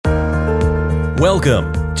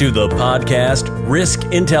Welcome to the podcast Risk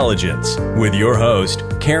Intelligence with your host,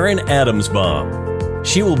 Karen Adamsbaum.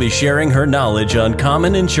 She will be sharing her knowledge on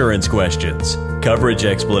common insurance questions, coverage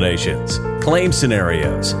explanations, claim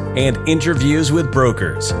scenarios, and interviews with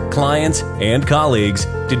brokers, clients, and colleagues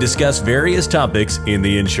to discuss various topics in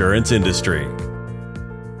the insurance industry.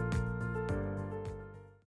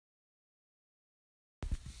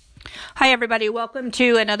 Hi, everybody. Welcome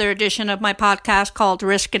to another edition of my podcast called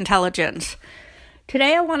Risk Intelligence.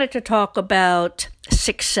 Today, I wanted to talk about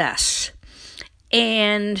success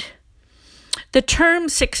and the term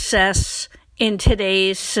success in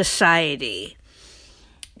today's society.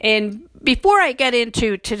 And before I get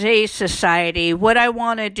into today's society, what I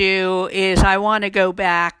want to do is I want to go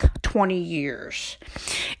back 20 years.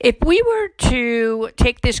 If we were to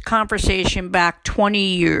take this conversation back 20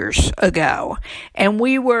 years ago, and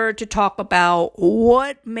we were to talk about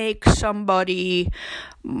what makes somebody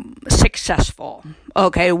successful,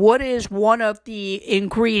 okay, what is one of the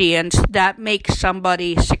ingredients that makes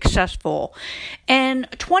somebody successful? And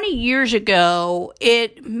 20 years ago,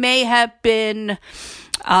 it may have been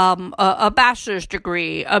a bachelor's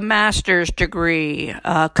degree, a master's degree,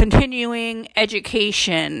 continuing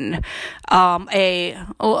education,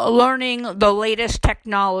 learning the latest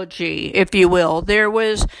technology, if you will. There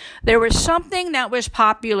was something that was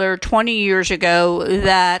popular 20 years ago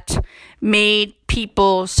that made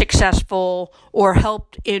people successful or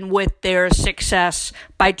helped in with their success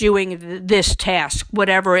by doing this task,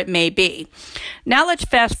 whatever it may be. Now let's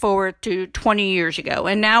fast forward to 20 years ago,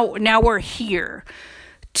 and now we're here.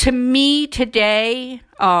 To me today,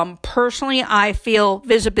 personally, I feel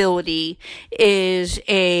visibility is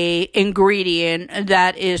a ingredient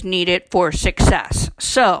that is needed for success.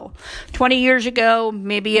 So, 20 years ago,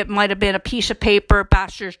 maybe it might have been a piece of paper,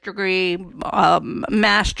 bachelor's degree,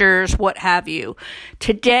 master's, what have you.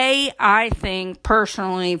 Today, I think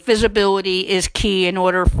personally, visibility is key in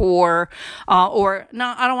order for, I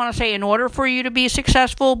don't want to say in order for you to be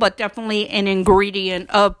successful, but definitely an ingredient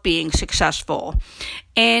of being successful.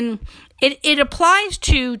 And it applies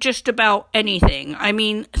to just about anything. I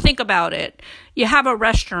mean, think about it. You have a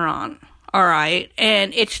restaurant, all right,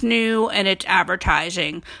 and it's new and it's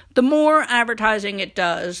advertising. The more advertising it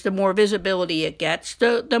does, the more visibility it gets,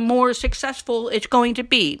 the more successful it's going to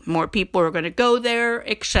be. More people are going to go there,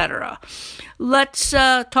 etc. Let's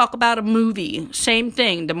talk about a movie. Same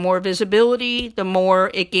thing. The more visibility, the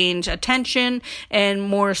more it gains attention and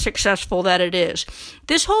more successful that it is.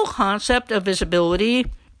 This whole concept of visibility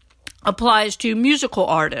applies to musical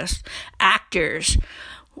artists, actors,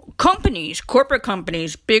 companies, corporate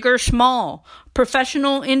companies, big or small,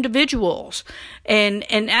 professional individuals. And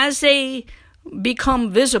as they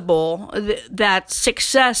become visible, that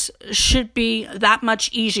success should be that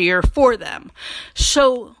much easier for them.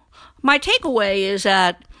 So my takeaway is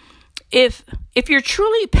that if you're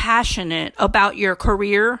truly passionate about your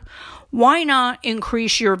career, why not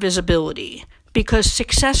increase your visibility? Because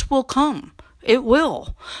success will come. It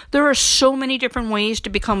will. There are so many different ways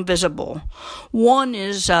to become visible. One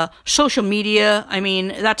is social media. I mean,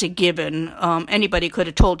 that's a given. Anybody could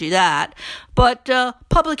have told you that. But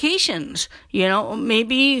publications,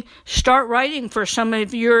 maybe start writing for some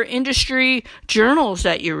of your industry journals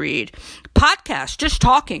that you read. Podcasts, just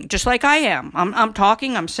talking, just like I am. I'm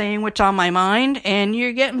talking, I'm saying what's on my mind, and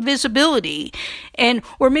you're getting visibility.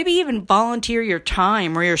 Or maybe even volunteer your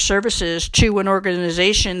time or your services to an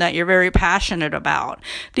organization that you're very passionate about.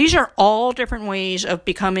 These are all different ways of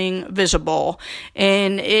becoming visible.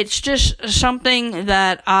 And it's just something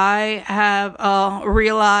that I have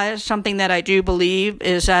realized, something that I do believe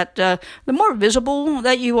is that the more visible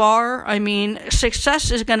that you are,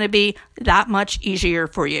 success is going to be that much easier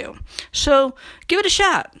for you. So give it a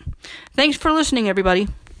shot. Thanks for listening, everybody.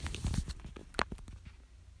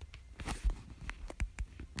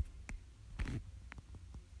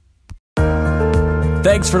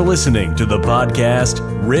 Thanks for listening to the podcast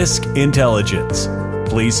Risk Intelligence.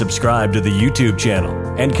 Please subscribe to the YouTube channel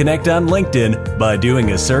and connect on LinkedIn by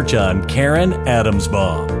doing a search on Karen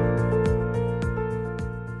Adamsbaum.